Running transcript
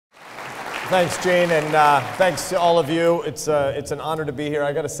Thanks, Gene, and thanks to all of you. It's an honor to be here.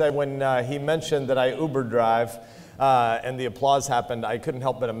 I got to say, when he mentioned that I Uber drive and the applause happened, I couldn't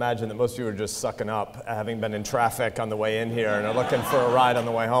help but imagine that most of you were just sucking up, having been in traffic on the way in here and are looking for a ride on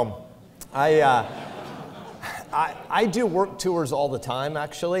the way home. I do work tours all the time,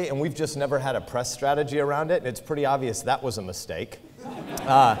 actually, and we've just never had a press strategy around it, and it's pretty obvious that was a mistake.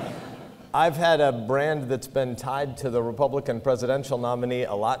 I've had a brand that's been tied to the Republican presidential nominee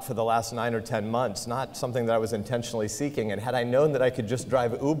a lot for the last 9 or 10 months, not something that I was intentionally seeking. And had I known that I could just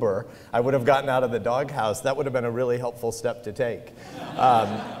drive Uber, I would have gotten out of the doghouse. That would have been a really helpful step to take.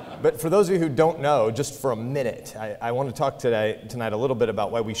 But for those of you who don't know, just for a minute, I want to talk tonight a little bit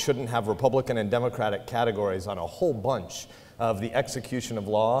about why we shouldn't have Republican and Democratic categories on a whole bunch of the execution of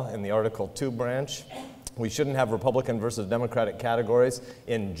law in the Article 2 branch. We shouldn't have Republican versus Democratic categories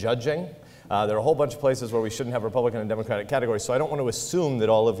in judging. There are a whole bunch of places where we shouldn't have Republican and Democratic categories, so I don't want to assume that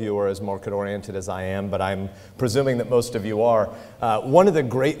all of you are as market-oriented as I am, but I'm presuming that most of you are. One of the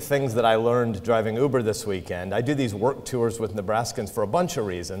great things that I learned driving Uber this weekend, I do these work tours with Nebraskans for a bunch of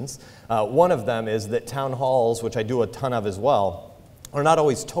reasons. One of them is that town halls, which I do a ton of as well, are not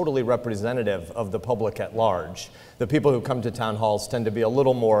always totally representative of the public at large. The people who come to town halls tend to be a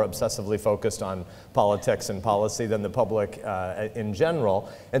little more obsessively focused on politics and policy than the public in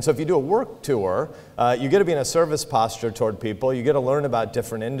general. And so if you do a work tour, you get to be in a service posture toward people, you get to learn about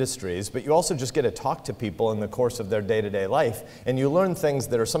different industries, but you also just get to talk to people in the course of their day-to-day life, and you learn things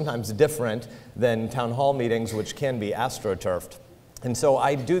that are sometimes different than town hall meetings, which can be astroturfed. And so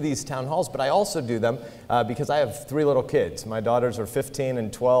I do these town halls, but I also do them because I have 3 little kids. My daughters are 15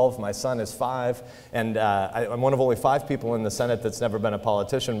 and 12, my son is 5, and I'm one of only 5 people in the Senate that's never been a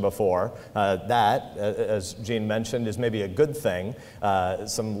politician before. That, as Gene mentioned, is maybe a good thing,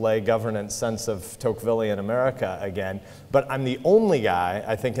 some lay governance sense of Tocquevillian America again. But I'm the only guy,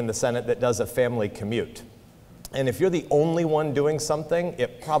 I think, in the Senate that does a family commute. And if you're the only one doing something,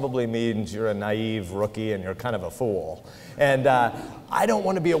 it probably means you're a naive rookie and you're kind of a fool. And I don't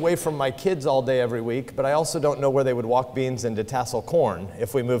want to be away from my kids all day every week, but I also don't know where they would walk beans into tassel corn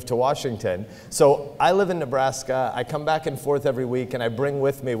if we moved to Washington. So I live in Nebraska, I come back and forth every week, and I bring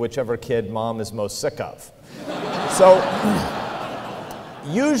with me whichever kid mom is most sick of. So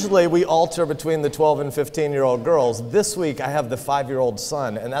usually we alter between the 12 and 15-year-old girls. This week I have the 5-year-old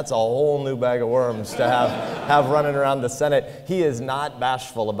son, and that's a whole new bag of worms to have running around the Senate. He is not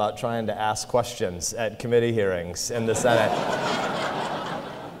bashful about trying to ask questions at committee hearings in the Senate.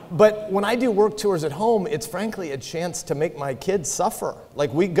 But when I do work tours at home, it's frankly a chance to make my kids suffer.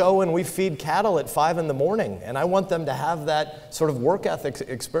 Like, we go and we feed cattle at 5 in the morning, and I want them to have that sort of work ethic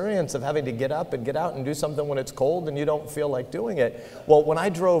experience of having to get up and get out and do something when it's cold and you don't feel like doing it. Well, when I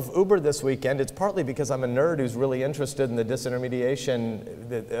drove Uber this weekend, it's partly because I'm a nerd who's really interested in the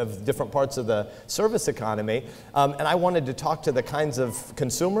disintermediation of different parts of the service economy, and I wanted to talk to the kinds of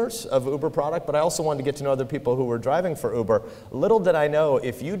consumers of Uber product, but I also wanted to get to know other people who were driving for Uber. Little did I know,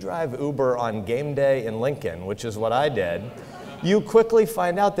 if you drive Uber on game day in Lincoln, which is what I did, you quickly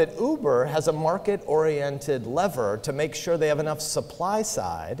find out that Uber has a market-oriented lever to make sure they have enough supply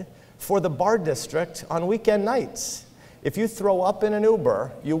side for the bar district on weekend nights. If you throw up in an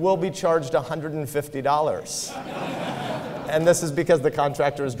Uber, you will be charged $150. And this is because the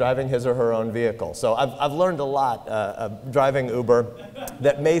contractor is driving his or her own vehicle. So I've learned a lot driving Uber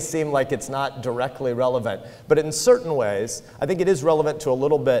that may seem like it's not directly relevant, but in certain ways, I think it is relevant to a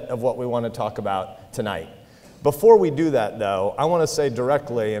little bit of what we want to talk about tonight. Before we do that, though, I want to say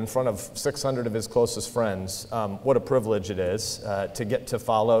directly in front of 600 of his closest friends what a privilege it is to get to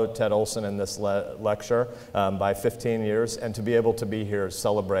follow Ted Olson in this lecture by 15 years and to be able to be here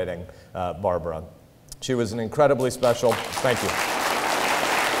celebrating Barbara. She was an incredibly special, thank you.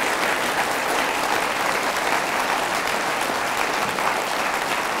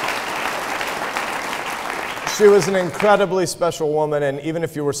 She was an incredibly special woman, and even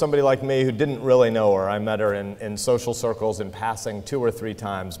if you were somebody like me who didn't really know her, I met her in social circles in passing 2 or 3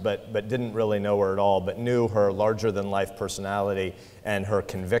 times, but didn't really know her at all, but knew her larger-than-life personality and her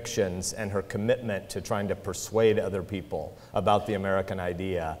convictions and her commitment to trying to persuade other people about the American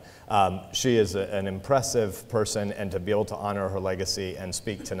idea. She is an impressive person, and to be able to honor her legacy and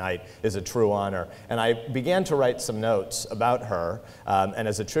speak tonight is a true honor. And I began to write some notes about her and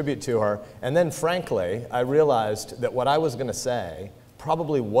as a tribute to her, and then frankly, I realized that what I was going to say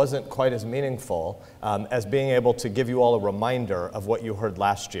probably wasn't quite as meaningful as being able to give you all a reminder of what you heard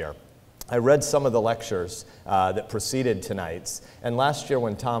last year. I read some of the lectures that preceded tonight's, and last year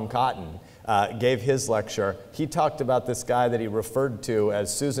when Tom Cotton gave his lecture, he talked about this guy that he referred to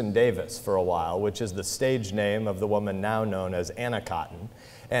as Susan Davis for a while, which is the stage name of the woman now known as Anna Cotton.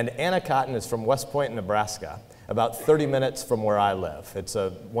 And Anna Cotton is from West Point, Nebraska, about 30 minutes from where I live. It's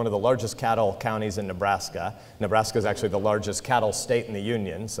one of the largest cattle counties in Nebraska. Nebraska is actually the largest cattle state in the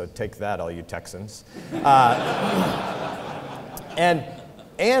Union, so take that, all you Texans. And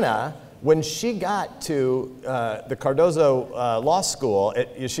Anna, when she got to the Cardozo Law School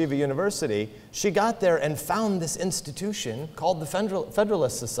at Yeshiva University, she got there and found this institution called the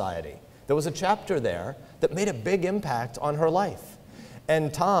Federalist Society. There was a chapter there that made a big impact on her life.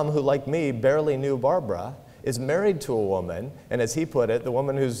 And Tom, who like me barely knew Barbara, is married to a woman, and as he put it, the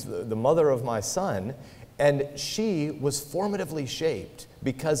woman who's the mother of my son, and she was formatively shaped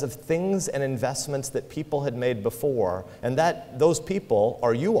because of things and investments that people had made before, and those people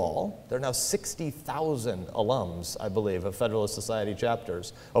are you all. There are now 60,000 alums, I believe, of Federalist Society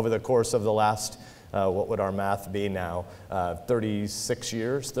chapters over the course of the last, what would our math be now, 36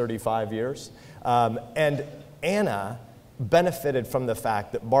 years, 35 years. And Anna benefited from the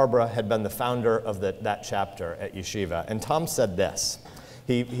fact that Barbara had been the founder of that chapter at Yeshiva. And Tom said this.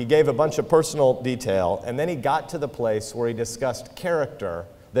 He gave a bunch of personal detail, and then he got to the place where he discussed character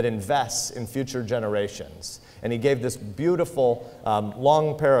that invests in future generations. And he gave this beautiful,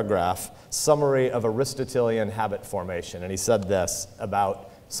 long paragraph summary of Aristotelian habit formation. And he said this about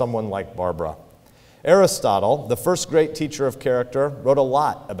someone like Barbara. Aristotle, the first great teacher of character, wrote a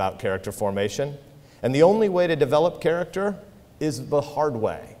lot about character formation. And the only way to develop character is the hard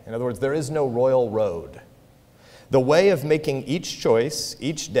way. In other words, there is no royal road. The way of making each choice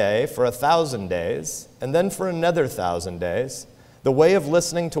each day for 1,000 days, and then for another 1,000 days, the way of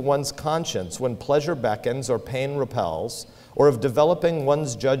listening to one's conscience when pleasure beckons or pain repels, or of developing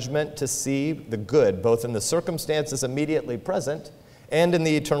one's judgment to see the good both in the circumstances immediately present and in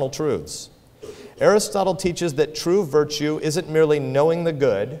the eternal truths. Aristotle teaches that true virtue isn't merely knowing the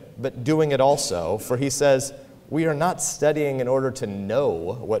good, but doing it also, for he says, we are not studying in order to know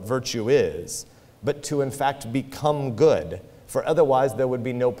what virtue is, but to in fact become good, for otherwise there would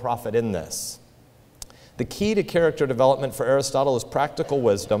be no profit in this. The key to character development for Aristotle is practical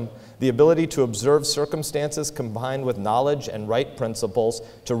wisdom, the ability to observe circumstances combined with knowledge and right principles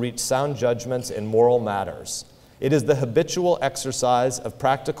to reach sound judgments in moral matters. It is the habitual exercise of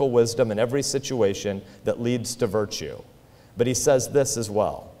practical wisdom in every situation that leads to virtue. But he says this as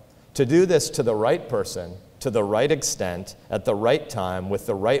well. To do this to the right person, to the right extent, at the right time, with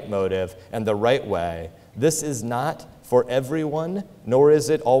the right motive, and the right way, this is not for everyone, nor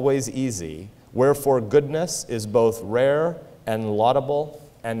is it always easy, wherefore goodness is both rare and laudable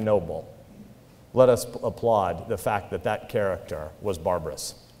and noble. Let us applaud the fact that that character was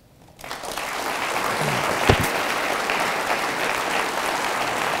Barbara's.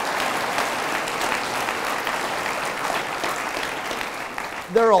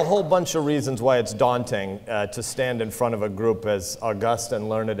 There are a whole bunch of reasons why it's daunting to stand in front of a group as august and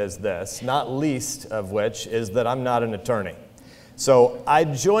learned as this, not least of which is that I'm not an attorney. So I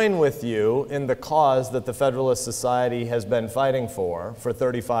join with you in the cause that the Federalist Society has been fighting for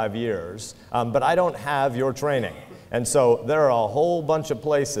 35 years, but I don't have your training. And so there are a whole bunch of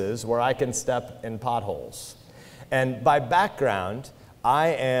places where I can step in potholes. And by background, I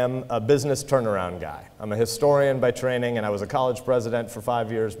am a business turnaround guy. I'm a historian by training, and I was a college president for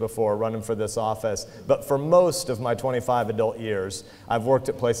 5 years before running for this office. But for most of my 25 adult years, I've worked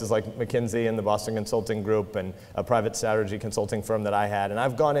at places like McKinsey and the Boston Consulting Group and a private strategy consulting firm that I had. And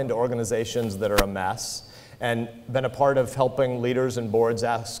I've gone into organizations that are a mess and been a part of helping leaders and boards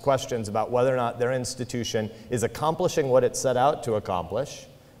ask questions about whether or not their institution is accomplishing what it set out to accomplish.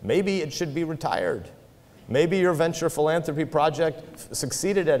 Maybe it should be retired. Maybe your venture philanthropy project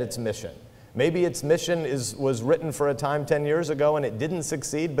succeeded at its mission. Maybe its mission was written for a time 10 years ago and it didn't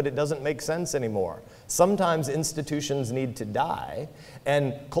succeed, but it doesn't make sense anymore. Sometimes institutions need to die,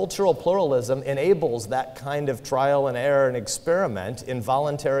 and cultural pluralism enables that kind of trial and error and experiment in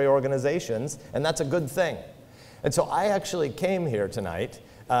voluntary organizations, and that's a good thing. And so I actually came here tonight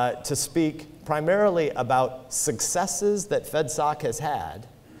to speak primarily about successes that FedSoc has had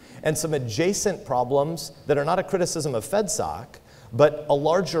and some adjacent problems that are not a criticism of FedSoc, but a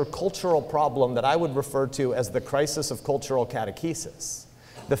larger cultural problem that I would refer to as the crisis of cultural catechesis.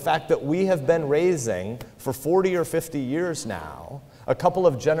 The fact that we have been raising for 40 or 50 years now a couple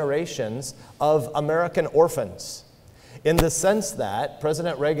of generations of American orphans, in the sense that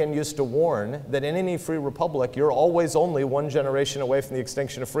President Reagan used to warn that in any free republic, you're always only one generation away from the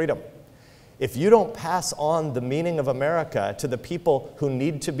extinction of freedom. If you don't pass on the meaning of America to the people who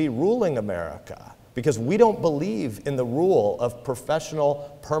need to be ruling America, because we don't believe in the rule of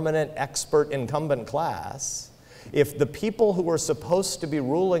professional, permanent, expert, incumbent class, If the people who are supposed to be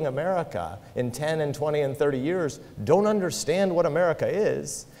ruling America in 10 and 20 and 30 years don't understand what America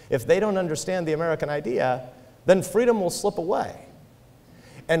is, if they don't understand the American idea, then freedom will slip away.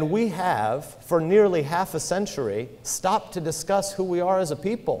 And we have, for nearly half a century, stopped to discuss who we are as a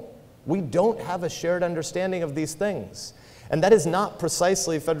people. We don't have a shared understanding of these things. And that is not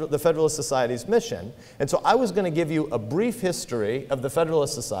precisely the Federalist Society's mission. And so I was going to give you a brief history of the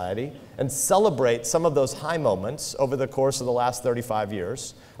Federalist Society and celebrate some of those high moments over the course of the last 35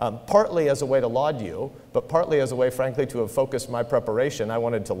 years, partly as a way to laud you, but partly as a way, frankly, to have focused my preparation. I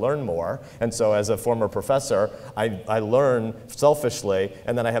wanted to learn more. And so as a former professor, I learn selfishly,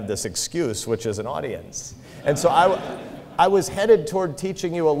 and then I have this excuse, which is an audience. And so I was headed toward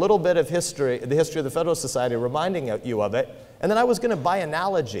teaching you a little bit of history, the history of the Federalist Society, reminding you of it, and then I was going to, by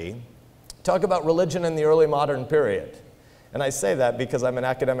analogy, talk about religion in the early modern period. And I say that because I'm an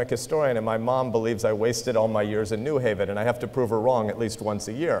academic historian, and my mom believes I wasted all my years in New Haven, and I have to prove her wrong at least once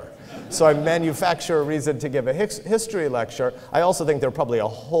a year. So I manufacture a reason to give a history lecture. I also think there are probably a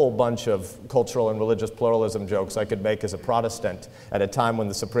whole bunch of cultural and religious pluralism jokes I could make as a Protestant at a time when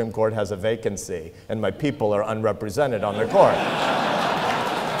the Supreme Court has a vacancy and my people are unrepresented on the court.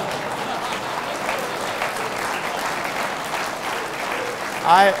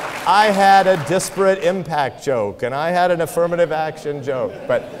 I had a disparate impact joke, and I had an affirmative action joke,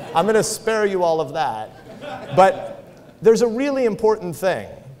 but I'm going to spare you all of that. But there's a really important thing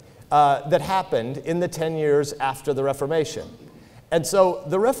that happened in the 10 years after the Reformation. And so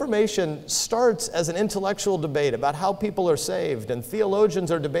the Reformation starts as an intellectual debate about how people are saved, and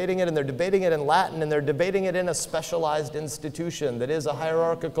theologians are debating it, and they're debating it in Latin, and they're debating it in a specialized institution that is a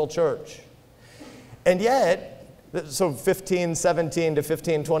hierarchical church. And yet, so 1517 to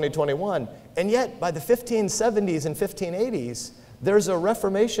 1520, 21. And yet, by the 1570s and 1580s, there's a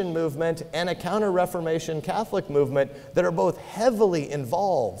Reformation movement and a counter-Reformation Catholic movement that are both heavily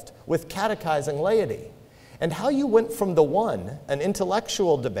involved with catechizing laity. And how you went from the one, an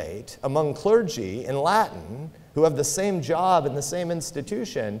intellectual debate among clergy in Latin, who have the same job in the same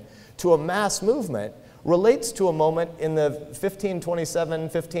institution, to a mass movement, relates to a moment in the 1527,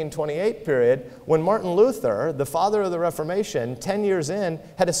 1528 period when Martin Luther, the father of the Reformation, 10 years in,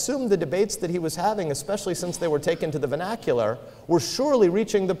 had assumed the debates that he was having, especially since they were taken to the vernacular, were surely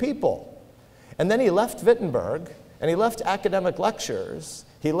reaching the people. And then he left Wittenberg, and he left academic lectures,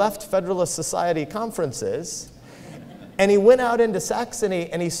 he left Federalist Society conferences, and he went out into Saxony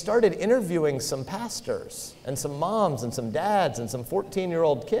and he started interviewing some pastors and some moms and some dads and some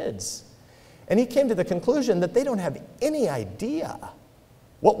 14-year-old kids. And he came to the conclusion that they don't have any idea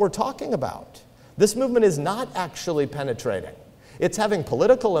what we're talking about. This movement is not actually penetrating. It's having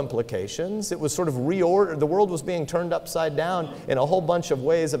political implications. It was sort of reordered. The world was being turned upside down in a whole bunch of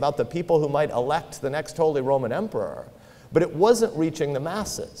ways about the people who might elect the next Holy Roman Emperor. But it wasn't reaching the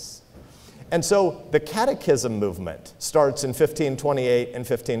masses. And so the catechism movement starts in 1528 and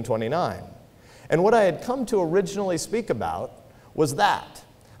 1529. And what I had come to originally speak about was that.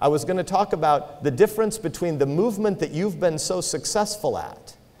 I was going to talk about the difference between the movement that you've been so successful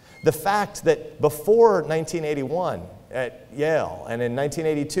at, the fact that before 1981 at Yale, and in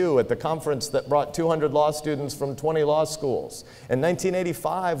 1982 at the conference that brought 200 law students from 20 law schools, in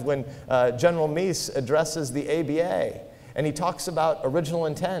 1985 when General Mies addresses the ABA, and he talks about original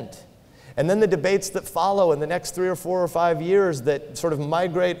intent, and then the debates that follow in the next 3 or 4 or 5 years that sort of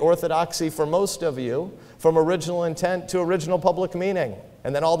migrate orthodoxy for most of you from original intent to original public meaning.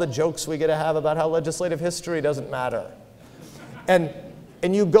 And then all the jokes we get to have about how legislative history doesn't matter. And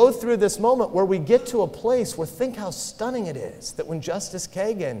you go through this moment where we get to a place where think how stunning it is that when Justice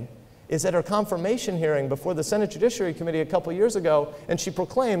Kagan is at her confirmation hearing before the Senate Judiciary Committee a couple years ago, and she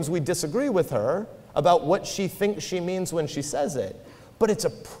proclaims we disagree with her about what she thinks she means when she says it. But it's a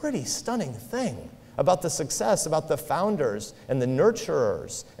pretty stunning thing about the success, about the founders and the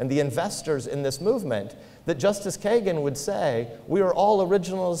nurturers and the investors in this movement, that Justice Kagan would say, we are all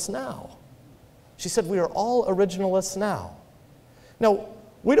originalists now. She said, we are all originalists now. Now,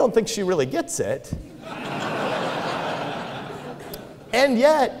 we don't think she really gets it. And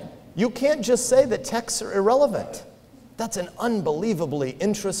yet, you can't just say that texts are irrelevant. That's an unbelievably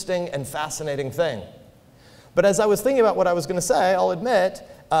interesting and fascinating thing. But as I was thinking about what I was going to say, I'll admit,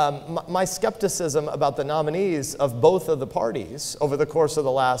 my skepticism about the nominees of both of the parties over the course of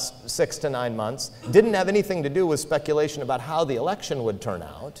the last 6 to 9 months didn't have anything to do with speculation about how the election would turn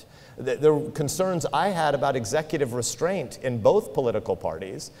out. The concerns I had about executive restraint in both political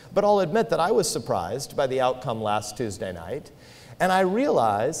parties, but I'll admit that I was surprised by the outcome last Tuesday night. And I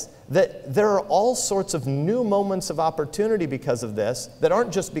realize that there are all sorts of new moments of opportunity because of this that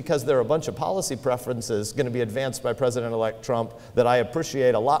aren't just because there are a bunch of policy preferences going to be advanced by President-elect Trump that I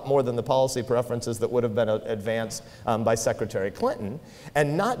appreciate a lot more than the policy preferences that would have been advanced by Secretary Clinton,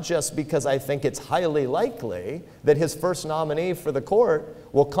 and not just because I think it's highly likely that his first nominee for the court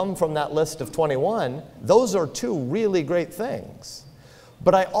will come from that list of 21. Those are two really great things.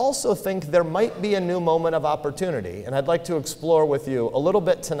 But I also think there might be a new moment of opportunity, and I'd like to explore with you a little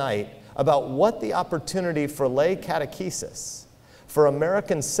bit tonight about what the opportunity for lay catechesis, for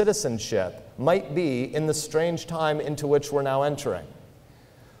American citizenship, might be in the strange time into which we're now entering.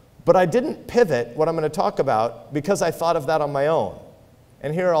 But I didn't pivot what I'm going to talk about because I thought of that on my own.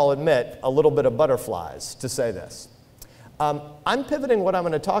 And here I'll admit a little bit of butterflies to say this. I'm pivoting what I'm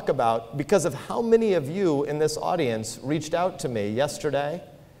going to talk about because of how many of you in this audience reached out to me yesterday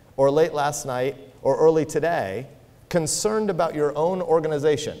or late last night or early today concerned about your own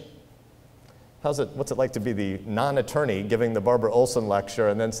organization. What's it like to be the non-attorney giving the Barbara Olson lecture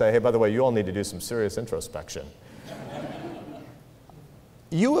and then say, hey, by the way, you all need to do some serious introspection?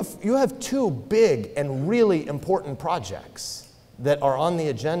 You have two big and really important projects that are on the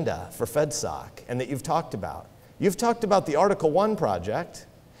agenda for FedSoc and that you've talked about. You've talked about the Article 1 project,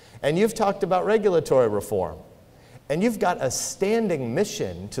 and you've talked about regulatory reform. And you've got a standing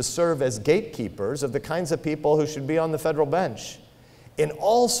mission to serve as gatekeepers of the kinds of people who should be on the federal bench. In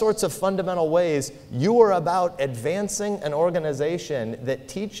all sorts of fundamental ways, you are about advancing an organization that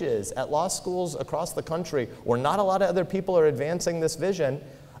teaches at law schools across the country, where not a lot of other people are advancing this vision,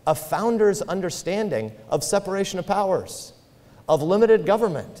 a founder's understanding of separation of powers, of limited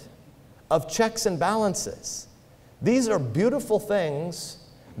government, of checks and balances. These are beautiful things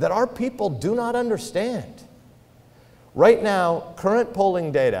that our people do not understand. Right now, current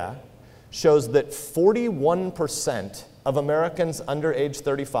polling data shows that 41% of Americans under age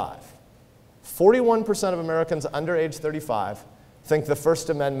 35, 41% of Americans under age 35 think the First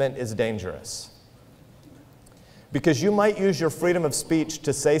Amendment is dangerous. Because you might use your freedom of speech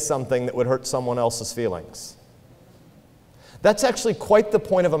to say something that would hurt someone else's feelings. That's actually quite the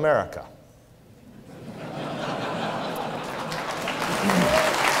point of America.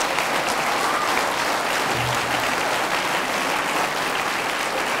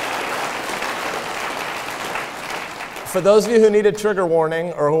 For those of you who need a trigger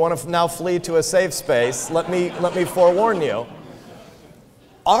warning or who want to now flee to a safe space, let me forewarn you.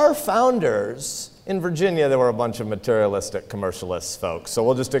 Our founders in Virginia, there were a bunch of materialistic commercialist folks, so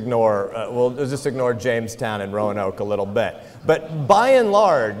we'll just ignore Jamestown and Roanoke a little bit. But by and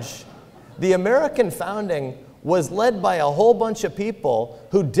large, the American founding was led by a whole bunch of people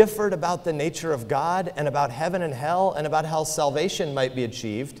who differed about the nature of God and about heaven and hell and about how salvation might be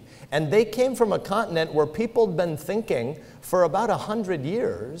achieved. And they came from a continent where people had been thinking for about 100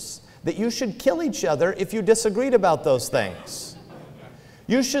 years that you should kill each other if you disagreed about those things.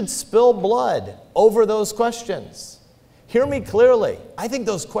 You should spill blood over those questions. Hear me clearly. I think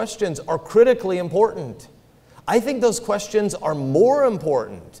those questions are critically important. I think those questions are more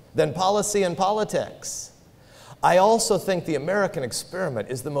important than policy and politics. I also think the American experiment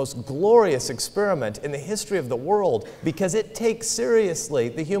is the most glorious experiment in the history of the world because it takes seriously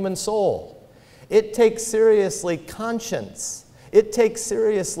the human soul. It takes seriously conscience. It takes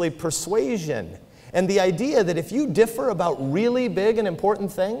seriously persuasion. And the idea that if you differ about really big and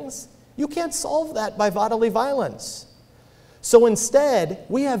important things, you can't solve that by bodily violence. So instead,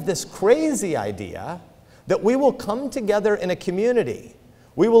 we have this crazy idea that we will come together in a community.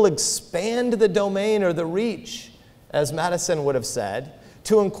 We will expand the domain or the reach, as Madison would have said,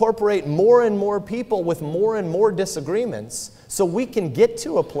 to incorporate more and more people with more and more disagreements so we can get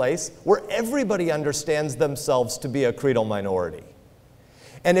to a place where everybody understands themselves to be a creedal minority.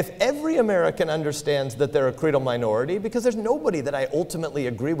 And if every American understands that they're a creedal minority, because there's nobody that I ultimately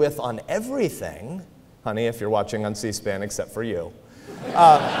agree with on everything, honey, if you're watching on C-SPAN except for you,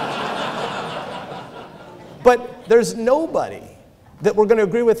 but there's nobody that we're going to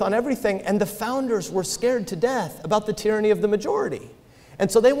agree with on everything, and the founders were scared to death about the tyranny of the majority.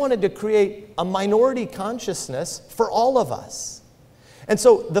 And so they wanted to create a minority consciousness for all of us. And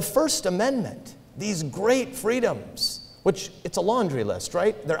so the First Amendment, these great freedoms, which it's a laundry list,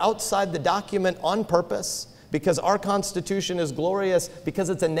 right? They're outside the document on purpose because our Constitution is glorious because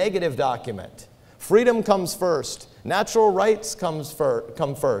it's a negative document. Freedom comes first. Natural rights come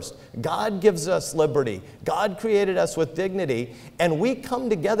first. God gives us liberty. God created us with dignity. And we come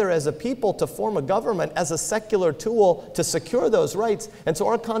together as a people to form a government as a secular tool to secure those rights. And so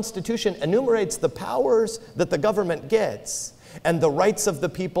our Constitution enumerates the powers that the government gets, and the rights of the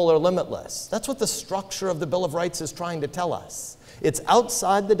people are limitless. That's what the structure of the Bill of Rights is trying to tell us. It's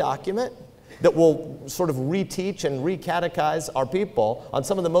outside the document that will sort of reteach and recatechize our people on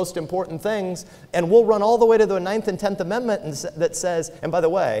some of the most important things, and we'll run all the way to the 9th and 10th Amendment that says, and by the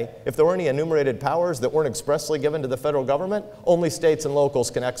way, if there were any enumerated powers that weren't expressly given to the federal government, only states and locals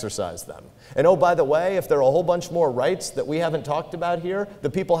can exercise them. And oh, by the way, if there are a whole bunch more rights that we haven't talked about here,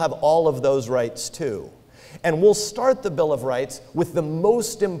 the people have all of those rights too. And we'll start the Bill of Rights with the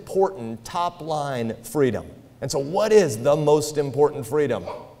most important top-line freedom. And so what is the most important freedom?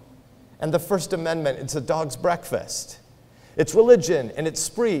 And the First Amendment, it's a dog's breakfast. It's religion, and it's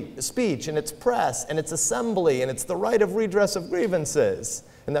speech, and it's press, and it's assembly, and it's the right of redress of grievances.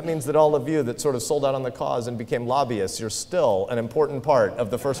 And that means that all of you that sort of sold out on the cause and became lobbyists, you're still an important part of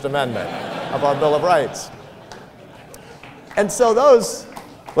the First Amendment of our Bill of Rights. And so those,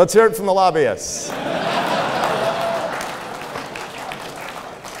 let's hear it from the lobbyists.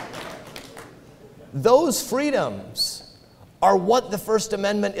 Those freedoms are what the First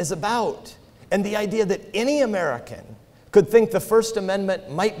Amendment is about. And the idea that any American could think the First Amendment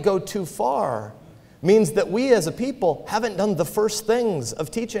might go too far means that we as a people haven't done the first things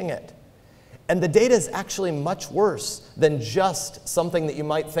of teaching it. And the data is actually much worse than just something that you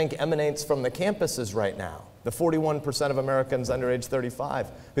might think emanates from the campuses right now. The 41% of Americans under age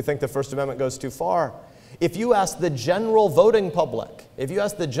 35 who think the First Amendment goes too far. If you ask the general voting public,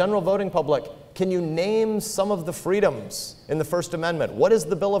 can you name some of the freedoms in the First Amendment? What is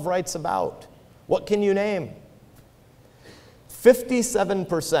the Bill of Rights about? What can you name?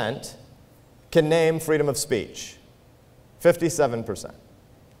 57% can name freedom of speech. 57%.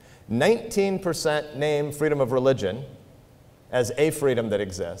 19% name freedom of religion as a freedom that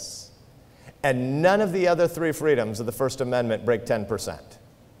exists. And none of the other 3 freedoms of the First Amendment break 10%.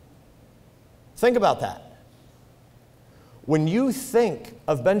 Think about that. When you think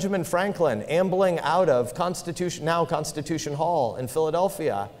of Benjamin Franklin ambling out of now Constitution Hall in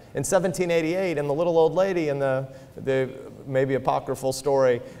Philadelphia in 1788, and the little old lady in the maybe apocryphal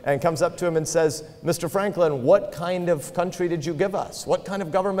story, and comes up to him and says, "Mr. Franklin, what kind of country did you give us? What kind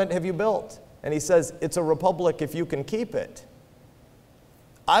of government have you built?" And he says, "It's a republic if you can keep it."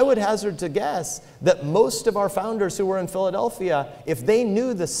 I would hazard to guess that most of our founders who were in Philadelphia, if they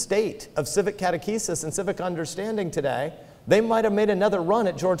knew the state of civic catechesis and civic understanding today, they might have made another run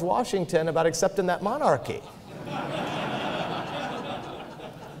at George Washington about accepting that monarchy.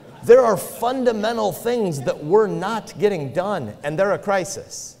 There are fundamental things that we're not getting done, and they're a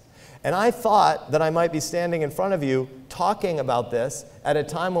crisis. And I thought that I might be standing in front of you talking about this at a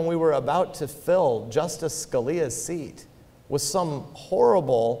time when we were about to fill Justice Scalia's seat with some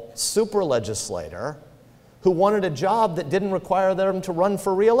horrible super legislator who wanted a job that didn't require them to run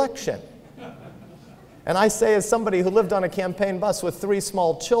for re-election. And I say, as somebody who lived on a campaign bus with 3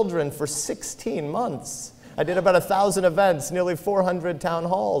 small children for 16 months, I did about 1,000 events, nearly 400 town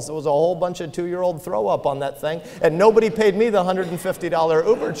halls. There was a whole bunch of 2-year-old throw up on that thing, and nobody paid me the $150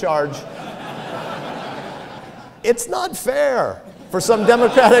 Uber charge. It's not fair for some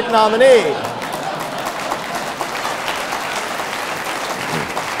Democratic nominee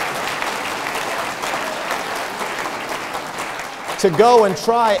to go and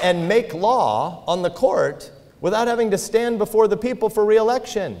try and make law on the court without having to stand before the people for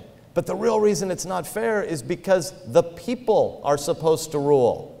re-election. But the real reason it's not fair is because the people are supposed to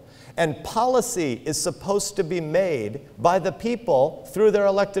rule. And policy is supposed to be made by the people through their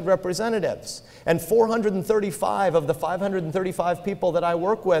elected representatives. And 435 of the 535 people that I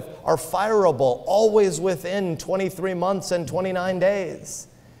work with are fireable always within 23 months and 29 days.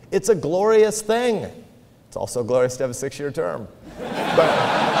 It's a glorious thing. It's also glorious to have a 6-year term.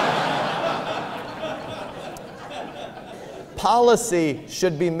 Policy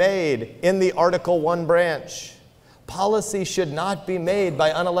should be made in the Article 1 branch. Policy should not be made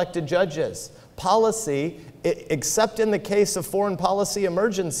by unelected judges. Policy, except in the case of foreign policy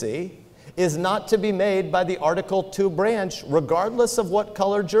emergency, is not to be made by the Article 2 branch, regardless of what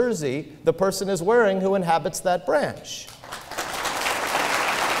color jersey the person is wearing who inhabits that branch.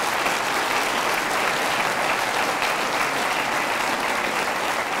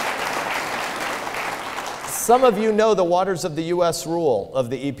 Some of you know the Waters of the U.S. rule of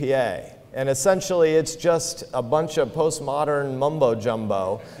the EPA. And essentially, it's just a bunch of postmodern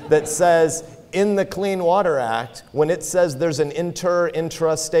mumbo-jumbo that says, in the Clean Water Act, when it says there's an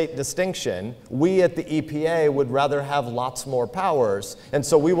intra-state distinction, we at the EPA would rather have lots more powers, and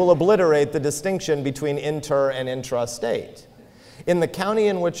so we will obliterate the distinction between inter and intra-state. In the county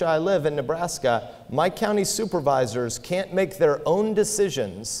in which I live, in Nebraska, my county supervisors can't make their own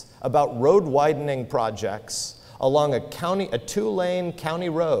decisions about road widening projects along a 2-lane county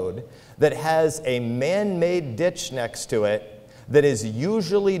road that has a man-made ditch next to it that is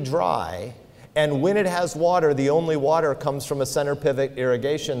usually dry, and when it has water, the only water comes from a center pivot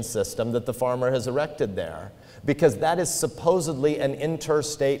irrigation system that the farmer has erected there, because that is supposedly an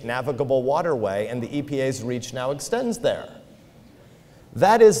interstate navigable waterway, and the EPA's reach now extends there.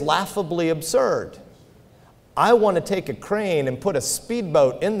 That is laughably absurd. I want to take a crane and put a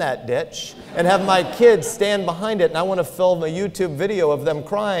speedboat in that ditch and have my kids stand behind it, and I want to film a YouTube video of them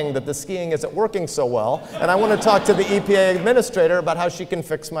crying that the skiing isn't working so well, and I want to talk to the EPA administrator about how she can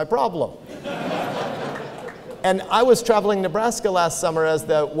fix my problem. And I was traveling Nebraska last summer as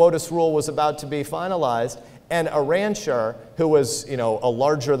the WOTUS rule was about to be finalized, and a rancher who was, a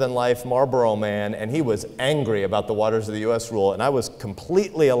larger-than-life Marlboro man, and he was angry about the Waters of the U.S. rule, and I was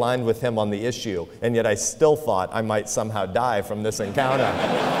completely aligned with him on the issue, and yet I still thought I might somehow die from this encounter.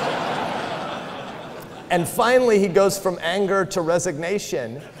 And finally, he goes from anger to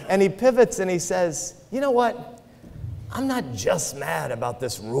resignation, and he pivots and he says, you know what? I'm not just mad about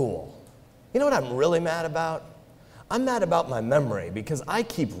this rule. You know what I'm really mad about? I'm mad about my memory, because I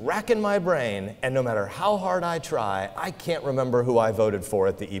keep racking my brain, and no matter how hard I try, I can't remember who I voted for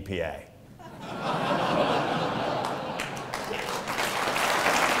at the EPA.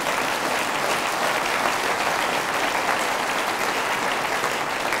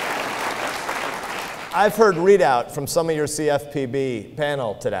 I've heard readout from some of your CFPB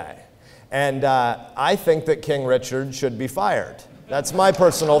panel today, and I think that King Richard should be fired. That's my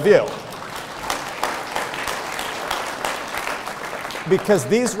personal view. Because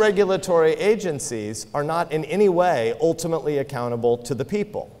these regulatory agencies are not in any way ultimately accountable to the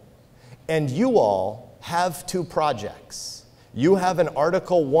people. And you all have two projects. You have an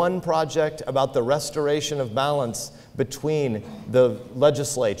Article 1 project about the restoration of balance between the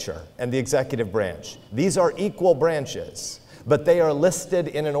legislature and the executive branch. These are equal branches, but they are listed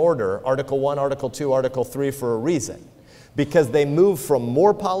in an order, Article 1, Article 2, Article 3, for a reason. Because they move from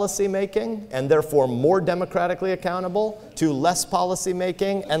more policy making and therefore more democratically accountable to less policy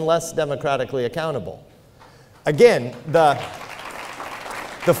making and less democratically accountable. Again, the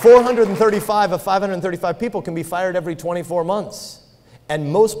 435 of 535 people can be fired every 24 months,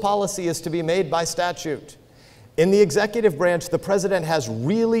 and most policy is to be made by statute. In the executive branch, the president has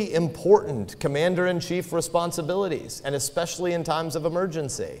really important commander-in-chief responsibilities, and especially in times of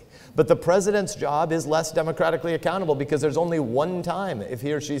emergency. But the president's job is less democratically accountable, because there's only one time, if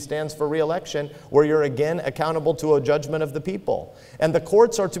he or she stands for re-election, where you're again accountable to a judgment of the people. And the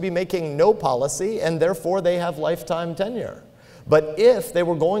courts are to be making no policy, and therefore they have lifetime tenure. But if they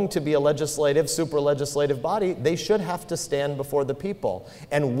were going to be a legislative, super-legislative body, they should have to stand before the people.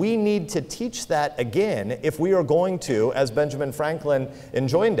 And we need to teach that again if we are going to, as Benjamin Franklin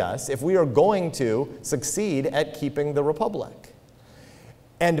enjoined us, if we are going to succeed at keeping the republic.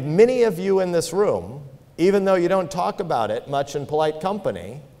 And many of you in this room, even though you don't talk about it much in polite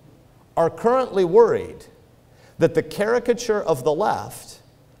company, are currently worried that the caricature of the left,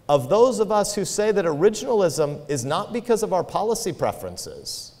 of those of us who say that originalism is not because of our policy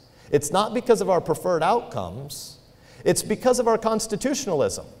preferences, it's not because of our preferred outcomes, it's because of our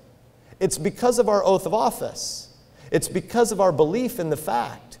constitutionalism, it's because of our oath of office, it's because of our belief in the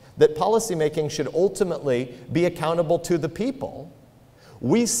fact that policymaking should ultimately be accountable to the people.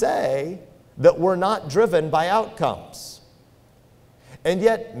 We say that we're not driven by outcomes. And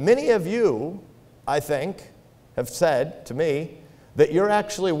yet many of you, I think, have said to me that you're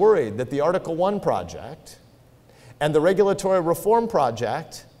actually worried that the Article 1 project and the Regulatory Reform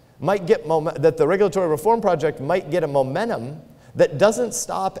Project might get that the Regulatory Reform Project might get a momentum that doesn't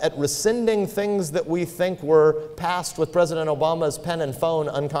stop at rescinding things that we think were passed with President Obama's pen and phone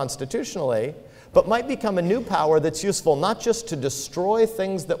unconstitutionally, but might become a new power that's useful not just to destroy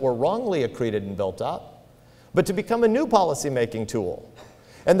things that were wrongly accreted and built up, but to become a new policy-making tool.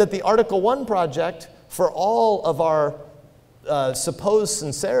 And that the Article 1 project, for all of our supposed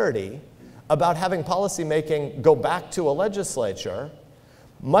sincerity about having policymaking go back to a legislature,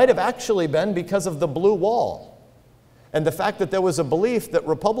 might have actually been because of the blue wall. And the fact that there was a belief that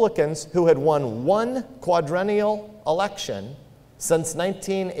Republicans who had won one quadrennial election since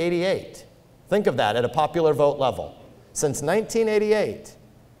 1988, think of that at a popular vote level, since 1988,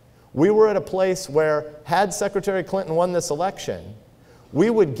 we were at a place where, had Secretary Clinton won this election, we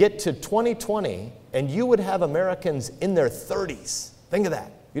would get to 2020 and you would have Americans in their 30s. Think of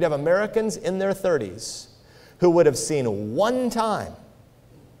that. You'd have Americans in their 30s who would have seen one time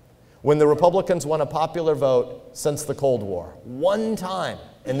when the Republicans won a popular vote since the Cold War. One time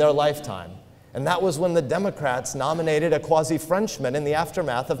in their lifetime. And that was when the Democrats nominated a quasi-Frenchman in the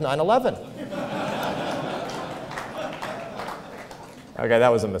aftermath of 9/11. Okay,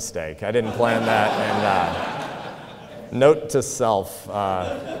 that was a mistake. I didn't plan that. Note to self,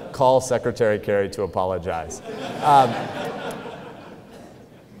 call Secretary Kerry to apologize.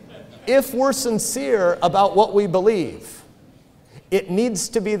 If we're sincere about what we believe, it needs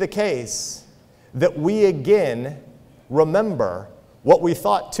to be the case that we again remember what we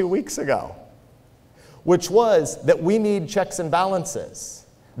thought 2 weeks ago, which was that we need checks and balances,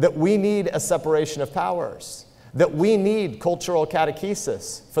 that we need a separation of powers, that we need cultural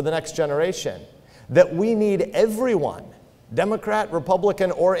catechesis for the next generation, that we need everyone, Democrat,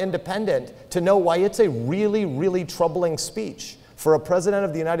 Republican, or independent, to know why it's a really, really troubling speech for a president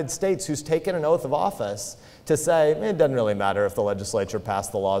of the United States who's taken an oath of office to say, it doesn't really matter if the legislature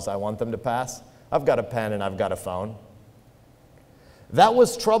passed the laws I want them to pass. I've got a pen and I've got a phone. That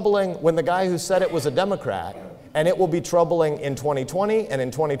was troubling when the guy who said it was a Democrat, and it will be troubling in 2020 and in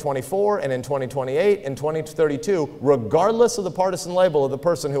 2024 and in 2028 and 2032, regardless of the partisan label of the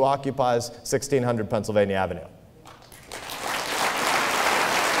person who occupies 1600 Pennsylvania Avenue.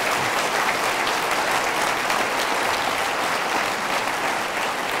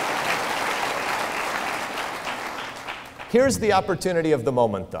 Here's the opportunity of the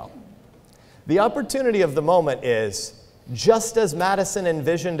moment, though. The opportunity of the moment is, just as Madison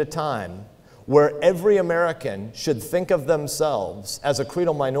envisioned a time where every American should think of themselves as a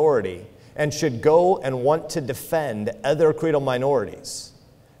creedal minority and should go and want to defend other creedal minorities,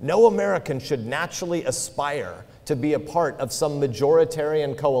 no American should naturally aspire to be a part of some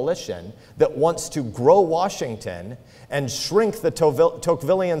majoritarian coalition that wants to grow Washington and shrink the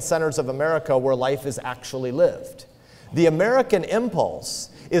Tocquevillian centers of America where life is actually lived. The American impulse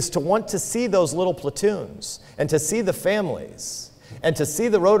is to want to see those little platoons and to see the families and to see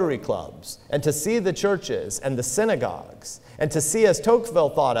the Rotary clubs and to see the churches and the synagogues and to see, as Tocqueville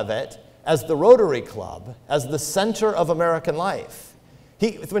thought of it, as the Rotary Club, as the center of American life.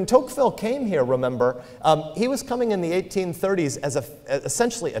 When Tocqueville came here, remember, he was coming in the 1830s as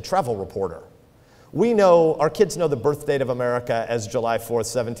essentially a travel reporter. We know, our kids know the birth date of America as July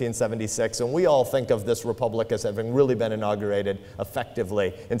 4th, 1776, and we all think of this republic as having really been inaugurated effectively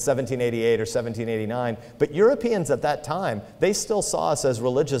in 1788 or 1789. But Europeans at that time, they still saw us as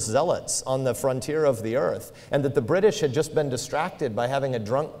religious zealots on the frontier of the earth, and that the British had just been distracted by having a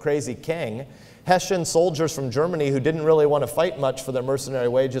drunk, crazy king, Hessian soldiers from Germany who didn't really want to fight much for their mercenary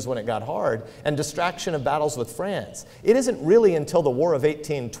wages when it got hard, and distraction of battles with France. It isn't really until the War of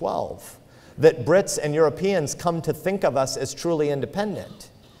 1812 that Brits and Europeans come to think of us as truly independent.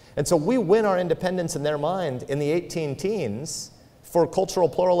 And so we win our independence in their mind in the 18-teens for cultural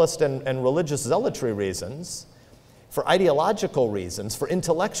pluralist and religious zealotry reasons, for ideological reasons, for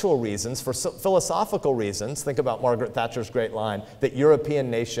intellectual reasons, for philosophical reasons. Think about Margaret Thatcher's great line that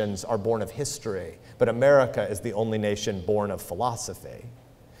European nations are born of history, but America is the only nation born of philosophy.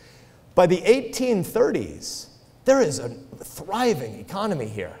 By the 1830s, there is a thriving economy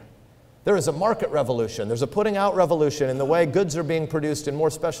here. There is a market revolution. There's a putting out revolution in the way goods are being produced in more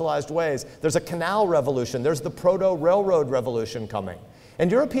specialized ways. There's a canal revolution. There's the proto-railroad revolution coming.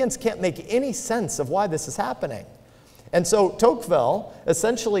 And Europeans can't make any sense of why this is happening. And so Tocqueville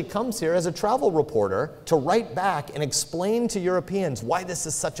essentially comes here as a travel reporter to write back and explain to Europeans why this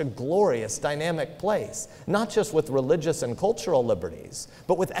is such a glorious, dynamic place, not just with religious and cultural liberties,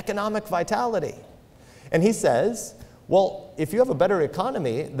 but with economic vitality. And he says, well, if you have a better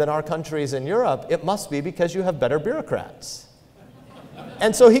economy than our countries in Europe, it must be because you have better bureaucrats.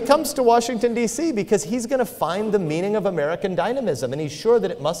 And so he comes to Washington, D.C. because he's going to find the meaning of American dynamism, and he's sure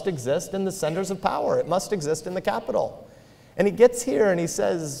that it must exist in the centers of power. It must exist in the capital. And he gets here and he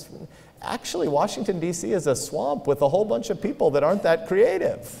says, actually, Washington, D.C. is a swamp with a whole bunch of people that aren't that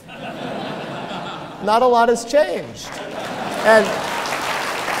creative. Not a lot has changed. And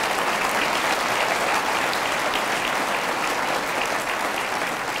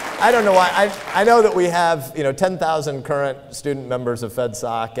I don't know why. I know that we have 10,000 current student members of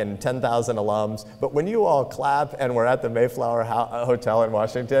FedSoc and 10,000 alums, but when you all clap and we're at the Mayflower Hotel in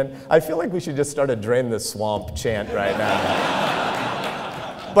Washington, I feel like we should just start a Drain the Swamp chant right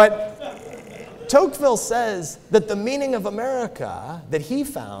now. But Tocqueville says that the meaning of America that he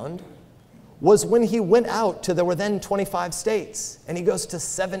found was when he went out to, there were then 25 states, and he goes to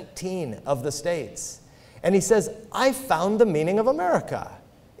 17 of the states. And he says, I found the meaning of America.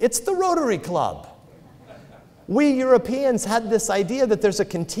 It's the Rotary Club. We Europeans had this idea that there's a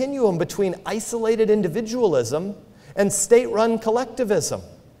continuum between isolated individualism and state-run collectivism.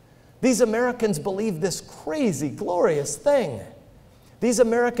 These Americans believe this crazy, glorious thing. These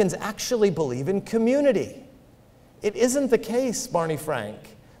Americans actually believe in community. It isn't the case, Barney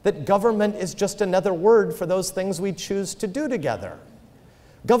Frank, that government is just another word for those things we choose to do together.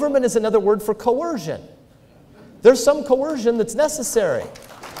 Government is another word for coercion. There's some coercion that's necessary.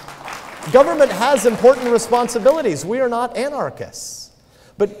 Government has important responsibilities. We are not anarchists.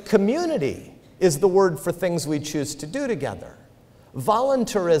 But community is the word for things we choose to do together.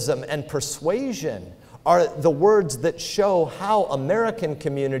 Voluntarism and persuasion are the words that show how American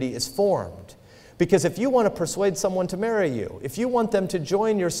community is formed. Because if you want to persuade someone to marry you, if you want them to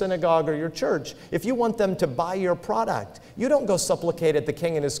join your synagogue or your church, if you want them to buy your product, you don't go supplicate at the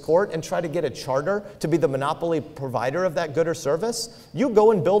king and his court and try to get a charter to be the monopoly provider of that good or service. You go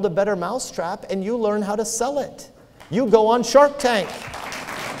and build a better mousetrap and you learn how to sell it. You go on Shark Tank.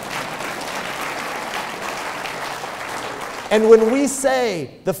 And when we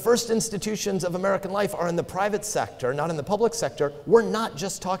say the first institutions of American life are in the private sector, not in the public sector, we're not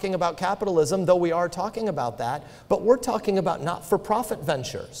just talking about capitalism, though we are talking about that, but we're talking about not-for-profit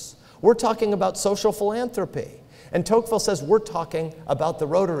ventures. We're talking about social philanthropy. And Tocqueville says we're talking about the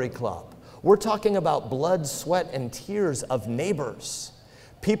Rotary Club. We're talking about blood, sweat, and tears of neighbors.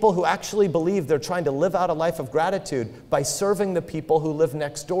 People who actually believe they're trying to live out a life of gratitude by serving the people who live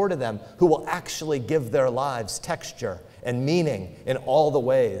next door to them, who will actually give their lives texture and meaning in all the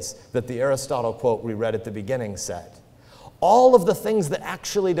ways that the Aristotle quote we read at the beginning said. All of the things that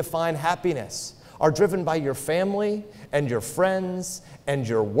actually define happiness are driven by your family and your friends and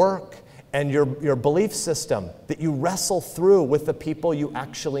your work and your belief system that you wrestle through with the people you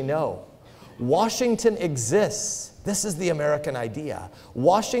actually know. Washington exists. This is the American idea.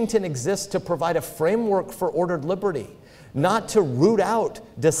 Washington exists to provide a framework for ordered liberty, not to root out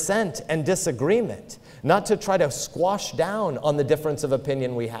dissent and disagreement, not to try to squash down on the difference of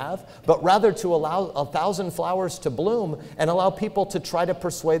opinion we have, but rather to allow 1,000 flowers to bloom and allow people to try to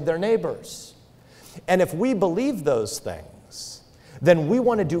persuade their neighbors. And if we believe those things, then we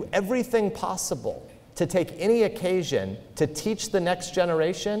want to do everything possible to take any occasion to teach the next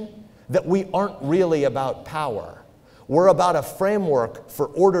generation that we aren't really about power. We're about a framework for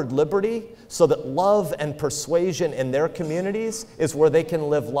ordered liberty so that love and persuasion in their communities is where they can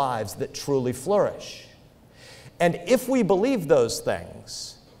live lives that truly flourish. And if we believe those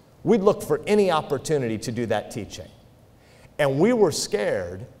things, we'd look for any opportunity to do that teaching. And we were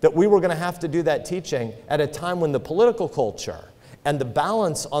scared that we were going to have to do that teaching at a time when the political culture and the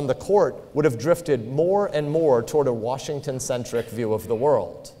balance on the court would have drifted more and more toward a Washington-centric view of the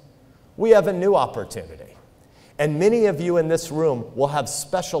world. We have a new opportunity. And many of you in this room will have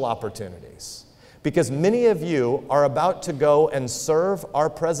special opportunities because many of you are about to go and serve our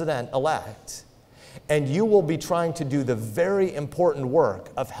president-elect, and you will be trying to do the very important work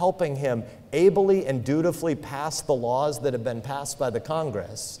of helping him ably and dutifully pass the laws that have been passed by the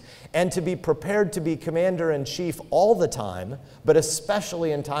Congress, and to be prepared to be commander-in-chief all the time, but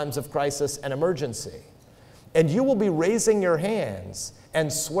especially in times of crisis and emergency. And you will be raising your hands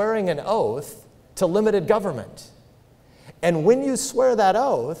and swearing an oath to limited government. And when you swear that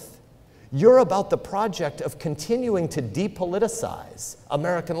oath, you're about the project of continuing to depoliticize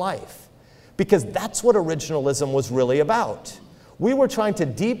American life, because that's what originalism was really about. We were trying to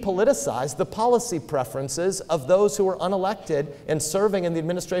depoliticize the policy preferences of those who were unelected and serving in the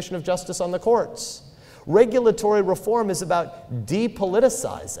administration of justice on the courts. Regulatory reform is about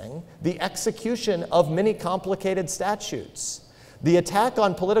depoliticizing the execution of many complicated statutes. The attack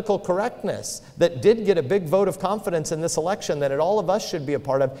on political correctness that did get a big vote of confidence in this election that all of us should be a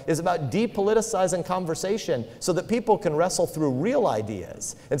part of is about depoliticizing conversation so that people can wrestle through real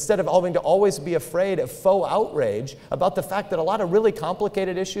ideas instead of having to always be afraid of faux outrage about the fact that a lot of really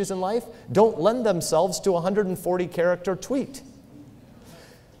complicated issues in life don't lend themselves to a 140-character tweet.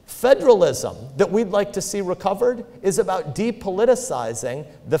 Federalism that we'd like to see recovered is about depoliticizing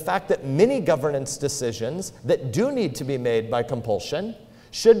the fact that many governance decisions that do need to be made by compulsion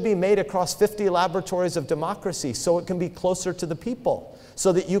should be made across 50 laboratories of democracy so it can be closer to the people,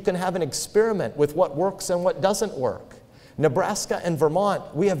 so that you can have an experiment with what works and what doesn't work. Nebraska and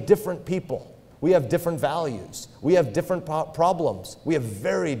Vermont, we have different people. We have different values. We have different problems. We have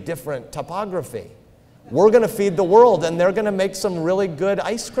very different topography. We're going to feed the world, and they're going to make some really good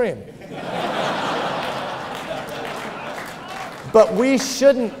ice cream. But we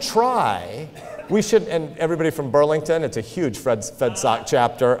shouldn't try. We should, and everybody from Burlington, it's a huge FedSoc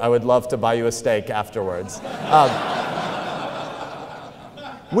chapter. I would love to buy you a steak afterwards.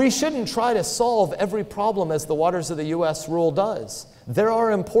 We shouldn't try to solve every problem as the Waters of the U.S. rule does. There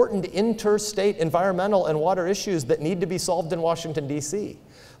are important interstate environmental and water issues that need to be solved in Washington, D.C.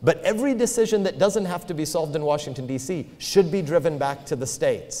 But every decision that doesn't have to be solved in Washington, D.C. should be driven back to the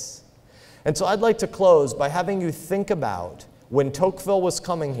states. And so I'd like to close by having you think about when Tocqueville was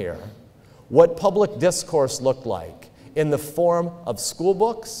coming here, what public discourse looked like in the form of school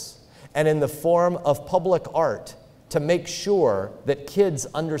books and in the form of public art to make sure that kids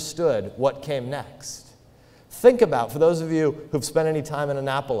understood what came next. Think about, for those of you who've spent any time in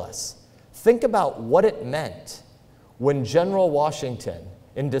Annapolis, think about what it meant when General Washington,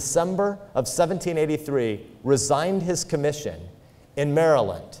 in December of 1783, resigned his commission in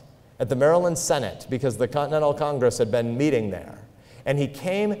Maryland, at the Maryland Senate, because the Continental Congress had been meeting there. And he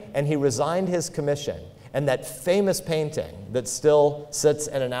came and he resigned his commission. And that famous painting that still sits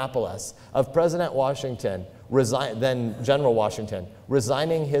in Annapolis of President Washington, then General Washington,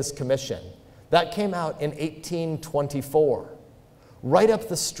 resigning his commission, that came out in 1824. Right up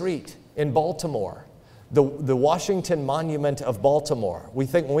the street in Baltimore, the Washington Monument of Baltimore.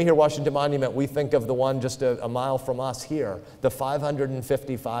 When we hear Washington Monument, we think of the one just a mile from us here, the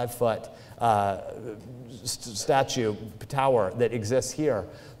 555-foot statue tower that exists here.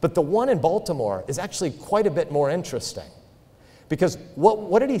 But the one in Baltimore is actually quite a bit more interesting. Because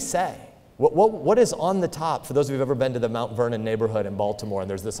what did he say? What is on the top, for those of you who've ever been to the Mount Vernon neighborhood in Baltimore, and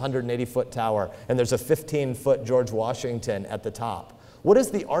there's this 180-foot tower, and there's a 15-foot George Washington at the top. What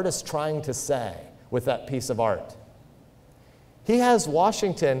is the artist trying to say with that piece of art? He has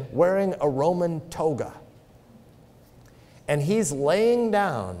Washington wearing a Roman toga. And he's laying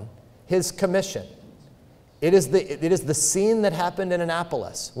down his commission. It is the scene that happened in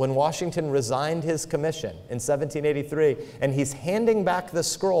Annapolis when Washington resigned his commission in 1783, and he's handing back the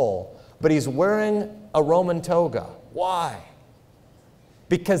scroll, but he's wearing a Roman toga. Why?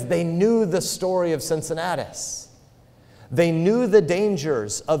 Because they knew the story of Cincinnatus. They knew the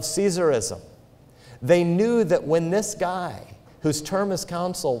dangers of Caesarism. They knew that when this guy, whose term as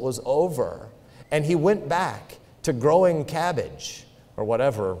consul was over, and he went back to growing cabbage, or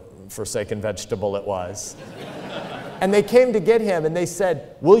whatever forsaken vegetable it was, and they came to get him and they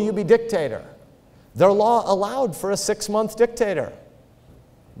said, "Will you be dictator?" Their law allowed for a 6-month dictator.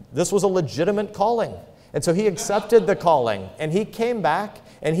 This was a legitimate calling. And so he accepted the calling, and he came back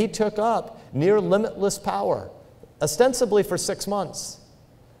and he took up near limitless power, ostensibly for 6 months.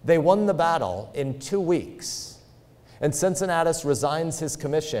 They won the battle in 2 weeks. And Cincinnatus resigns his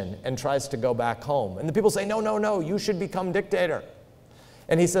commission and tries to go back home. And the people say, "No, no, no, you should become dictator."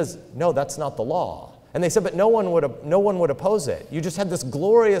 And he says, "No, that's not the law." And they said, "But no one would oppose it. You just had this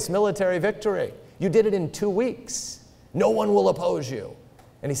glorious military victory. You did it in 2 weeks. No one will oppose you."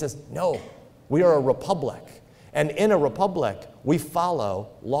 And he says, "No, we are a republic. And in a republic, we follow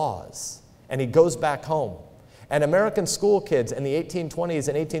laws." And he goes back home. And American school kids in the 1820s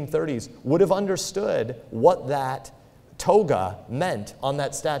and 1830s would have understood what that toga meant on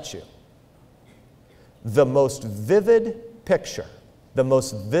that statue. The most vivid picture, the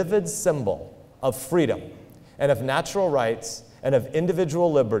most vivid symbol of freedom and of natural rights and of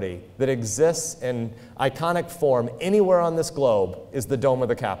individual liberty that exists in iconic form anywhere on this globe is the Dome of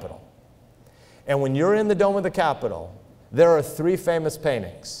the Capitol. And when you're in the Dome of the Capitol, there are 3 famous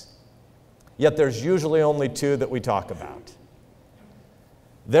paintings, yet there's usually only 2 that we talk about.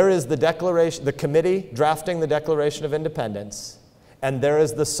 There is the Declaration, the committee drafting the Declaration of Independence, and there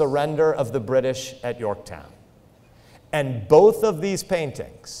is the surrender of the British at Yorktown. And both of these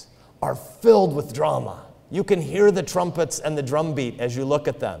paintings are filled with drama. You can hear the trumpets and the drumbeat as you look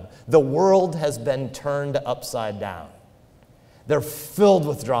at them. The world has been turned upside down. They're filled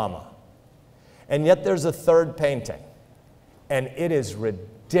with drama. And yet there's a third painting, and it is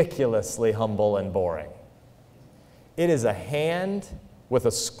ridiculously humble and boring. It is a hand with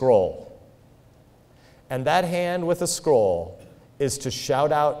a scroll. And that hand with a scroll is to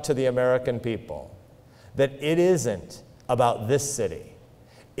shout out to the American people that it isn't about this city.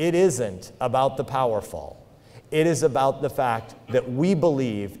 It isn't about the powerful. It is about the fact that we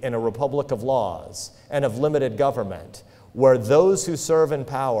believe in a republic of laws and of limited government where those who serve in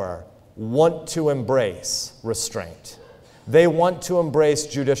power want to embrace restraint. They want to embrace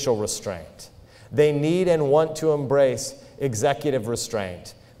judicial restraint. They need and want to embrace executive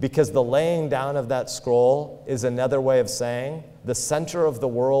restraint because the laying down of that scroll is another way of saying the center of the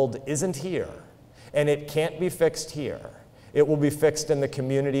world isn't here and it can't be fixed here. It will be fixed in the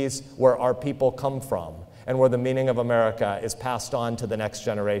communities where our people come from and where the meaning of America is passed on to the next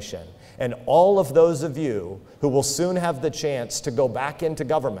generation. And all of those of you who will soon have the chance to go back into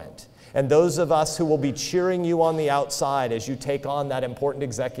government, and those of us who will be cheering you on the outside as you take on that important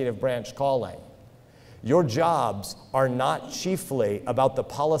executive branch calling, your jobs are not chiefly about the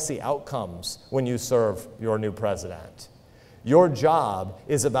policy outcomes when you serve your new president. Your job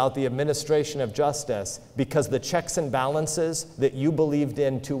is about the administration of justice because the checks and balances that you believed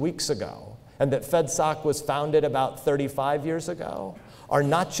in 2 weeks ago and that FedSoc was founded about 35 years ago are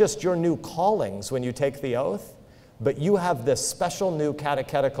not just your new callings when you take the oath, But you have this special new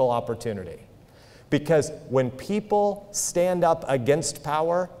catechetical opportunity. Because when people stand up against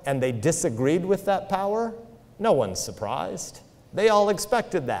power and they disagreed with that power, no one's surprised. They all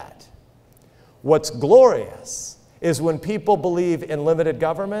expected that. What's glorious is when people believe in limited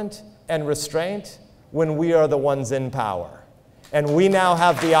government and restraint when we are the ones in power. And we now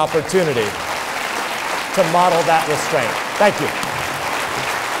have the opportunity to model that restraint. Thank you.